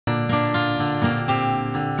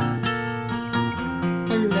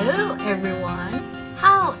everyone!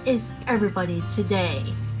 How is everybody today?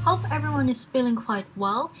 Hope everyone is feeling quite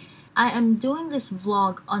well. I am doing this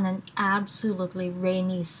vlog on an absolutely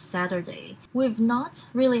rainy Saturday. We've not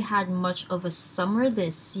really had much of a summer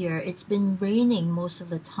this year. It's been raining most of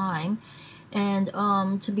the time. And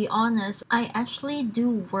to be honest, I actually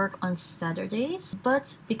do work on Saturdays,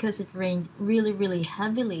 but because it rained really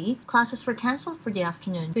heavily, classes were cancelled for the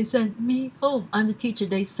afternoon. They sent me home. I'm the teacher,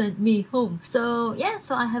 they sent me home. So yeah,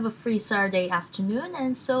 so I have a free Saturday afternoon,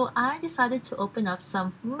 and so I decided to open up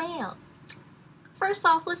some mail. First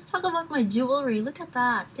off, let's talk about my jewelry. Look at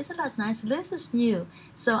that. Isn't that nice? This is new.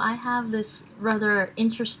 So I have this rather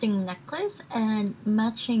interesting necklace and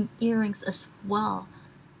matching earrings as well.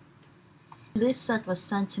 This set was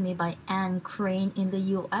sent to me by Anne Crane in the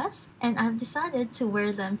US, and I've decided to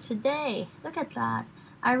wear them today. Look at that.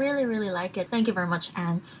 I really like it. Thank you very much,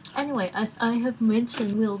 Anne. Anyway, as I have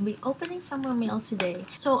mentioned, we'll be opening some more mail today.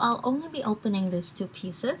 So I'll only be opening these two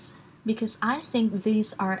pieces because I think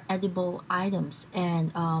these are edible items,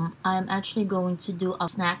 and I'm actually going to do a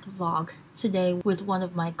snack vlog today with one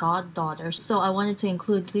of my goddaughters. So I wanted to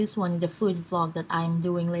include this one in the food vlog that I'm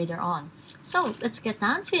doing later on. So let's get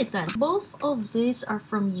down to it then. Both of these are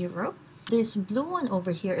from Europe. This blue one over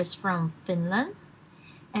here is from Finland,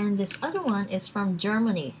 and this other one is from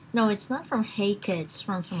Germany. No, it's not from Heike, it's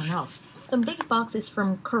from someone else. The big box is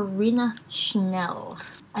from Karina Schnell.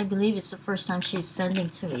 I believe it's the first time she's sending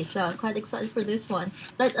to me, so I'm quite excited for this one.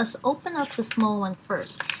 Let us open up the small one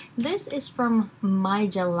first. This is from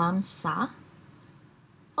Maija Lamsa.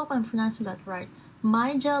 Hope I'm pronouncing that right.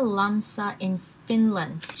 Maija Lamsa in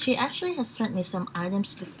Finland. She actually has sent me some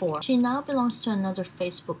items before. She now belongs to another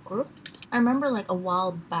Facebook group. I remember like a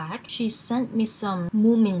while back, she sent me some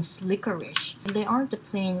Moomin's licorice. They aren't the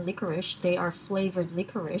plain licorice, they are flavored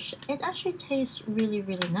licorice. It actually tastes really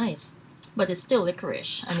nice. But it's still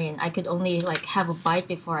licorice. I mean, I could only like have a bite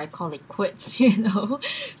before I call it quits, you know?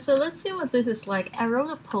 So let's see what this is like. I wrote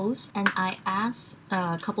a post and I asked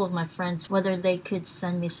a couple of my friends whether they could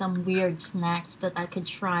send me some weird snacks that I could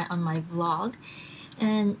try on my vlog.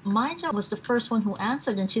 And Maija was the first one who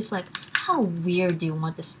answered, and she's like, how weird do you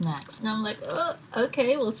want the snacks? And I'm like, oh,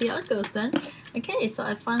 okay, we'll see how it goes then. Okay, so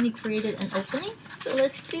I finally created an opening. So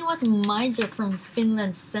let's see what Maija from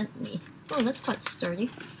Finland sent me. Oh, that's quite sturdy.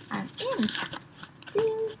 I'm in.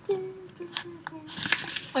 Ding, ding, ding, ding.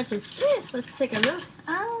 What is this? Let's take a look.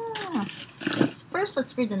 First,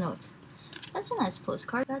 let's read the note. That's a nice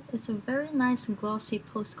postcard. That is a very nice glossy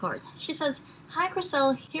postcard. She says, hi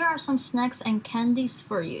Chriselle, here are some snacks and candies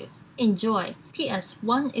for you. Enjoy. P.S.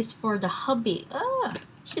 One is for the hubby. Oh,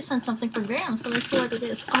 she sent something for Graham, so let's see what it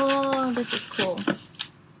is. Oh, this is cool.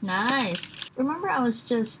 Nice. Remember I was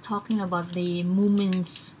just talking about the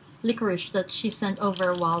Moomin's licorice that she sent over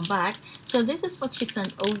a while back. So this is what she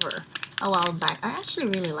sent over a while back. I actually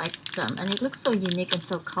really like them, and it looks so unique and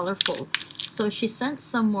so colorful. So she sent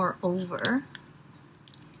some more over.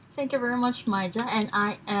 Thank you very much, Maija, and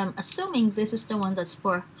I am assuming this is the one that's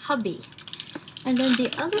for hubby. And then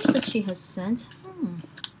the others that she has sent,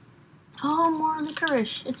 oh, more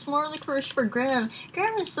licorice. It's more licorice for Graham.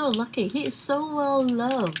 Graham is so lucky. He is so well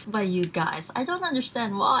loved by you guys. I don't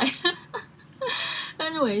understand why.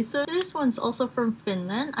 Anyway, so this one's also from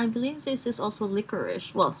Finland. I believe this is also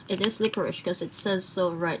licorice. Well, it is licorice because it says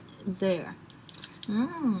so right there.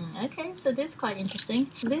 Okay, so this is quite interesting.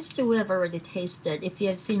 These two we have already tasted. If you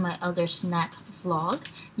have seen my other snack vlog,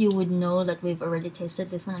 you would know that we've already tasted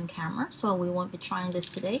this one on camera, so we won't be trying this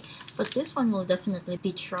today. But this one we'll definitely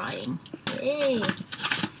be trying. Yay!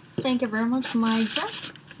 Thank you very much,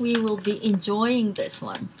 Maija. We will be enjoying this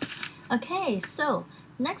one. Okay, so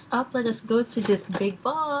next up, let us go to this big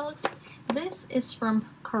box. This is from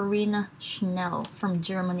Karina Schnell from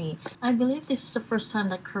Germany. I believe this is the first time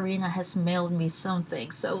that Karina has mailed me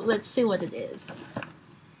something, so let's see what it is.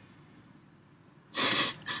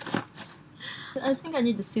 I think I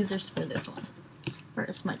need the scissors for this one. Where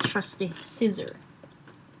is my trusty scissor?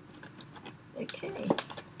 Okay.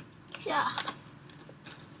 Yeah.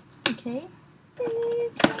 Okay.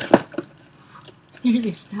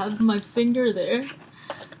 Nearly stabbed my finger there.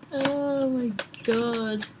 Oh my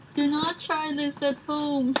god. Do not try this at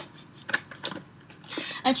home.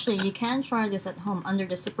 Actually, you can try this at home under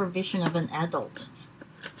the supervision of an adult.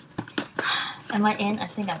 Am I in? I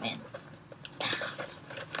think I'm in.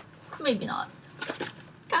 Maybe not.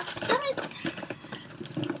 God damn it!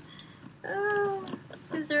 Oh,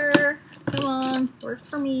 scissor. Come on, work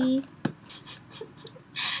for me.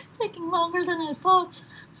 Taking longer than I thought.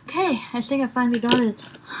 Okay, I think I finally got it.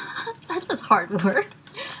 That was hard work.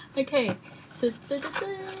 Okay.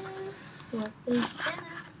 What is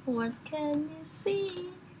dinner? What can you see?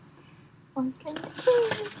 What can you see?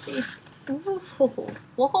 Let's see. Whoa,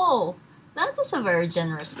 whoa, that is a very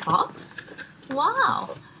generous box.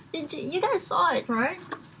 Wow, you guys saw it, right?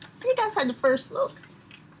 You guys had the first look.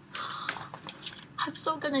 I'm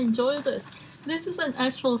so gonna enjoy this. This is an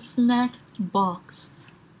actual snack box.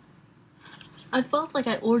 I felt like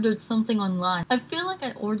I ordered something online. I feel like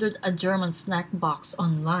I ordered a German snack box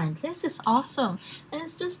online. This is awesome. And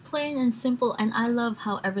it's just plain and simple, and I love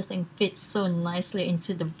how everything fits so nicely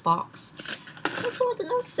into the box. Let's see what the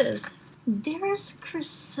note says. Dearest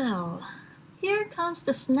Chriselle, here comes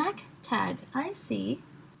the snack tag. I see.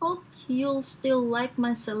 Hope you'll still like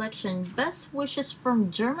my selection. Best wishes from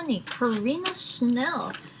Germany, Karina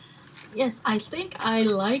Schnell. Yes, I think I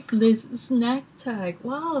like this snack tag.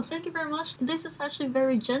 Wow, thank you very much. This is actually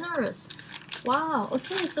very generous. Wow,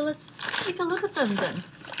 okay, so let's take a look at them then.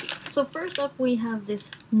 So first up we have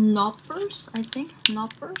this Knoppers, I think,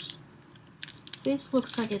 Knoppers. This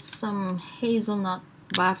looks like it's some hazelnut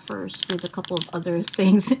wafers with a couple of other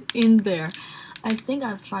things in there. I think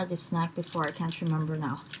I've tried this snack before, I can't remember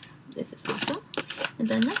now. This is awesome. And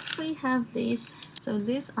then next we have these. So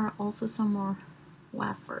these are also some more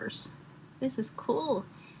wafers. This is cool.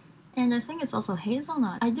 And I think it's also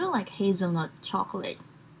hazelnut. I do like hazelnut chocolate.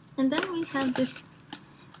 And then we have this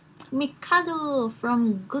Mikado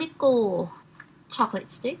from Glico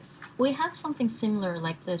chocolate sticks. We have something similar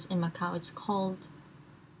like this in Macau. It's called,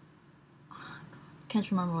 can't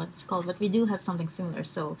remember what it's called, but we do have something similar,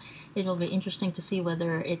 so it will be interesting to see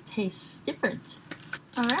whether it tastes different.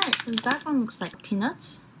 Alright, that one looks like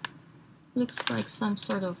peanuts. Looks like some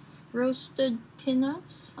sort of roasted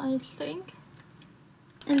peanuts, I think.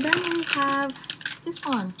 And then we have this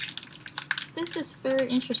one. This is very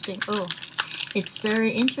interesting. Oh, it's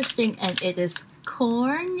very interesting and it is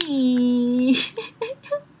corny.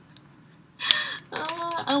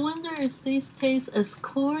 I wonder if these taste as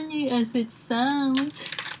corny as it sounds.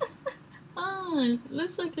 It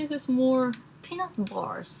looks like this is more peanut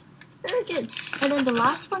bars. Very good. And then the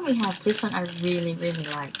last one we have, this one I really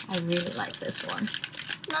like. I really like this one.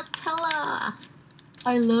 Nutella!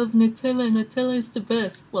 I love Nutella. Nutella is the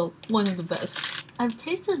best. Well, one of the best. I've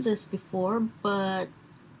tasted this before, but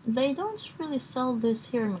they don't really sell this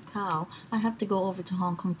here in Macau. I have to go over to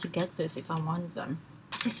Hong Kong to get this if I want them.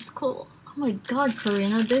 This is cool. Oh my god,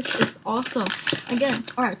 Karina, this is awesome. Again,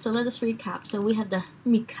 alright, so let us recap. So we have the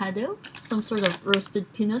Mikado, some sort of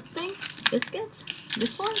roasted peanut thing, biscuits,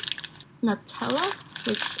 this one, Nutella,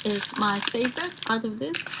 which is my favorite out of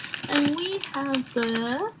this, and we have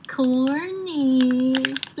the corny.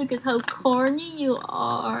 Look at how corny you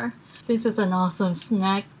are. This is an awesome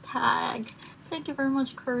snack tag. Thank you very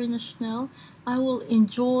much, Karina Schnell. I will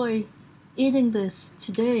enjoy eating this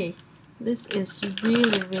today. This is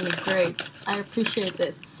really great. I appreciate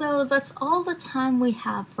this. So that's all the time we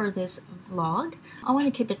have for this vlog. I want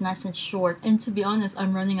to keep it nice and short, and to be honest,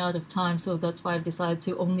 I'm running out of time, so that's why I've decided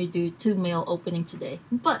to only do 2 mail opening today.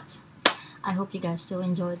 But I hope you guys still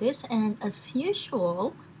enjoy this, and as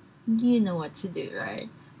usual, you know what to do, right?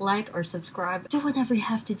 Like or subscribe. Do whatever you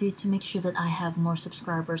have to do to make sure that I have more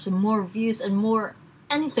subscribers and more views and more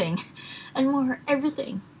anything and more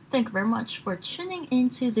everything. Thank you very much for tuning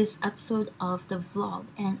into this episode of the vlog,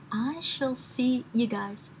 and I shall see you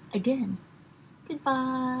guys again.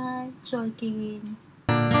 Goodbye, Joaquin.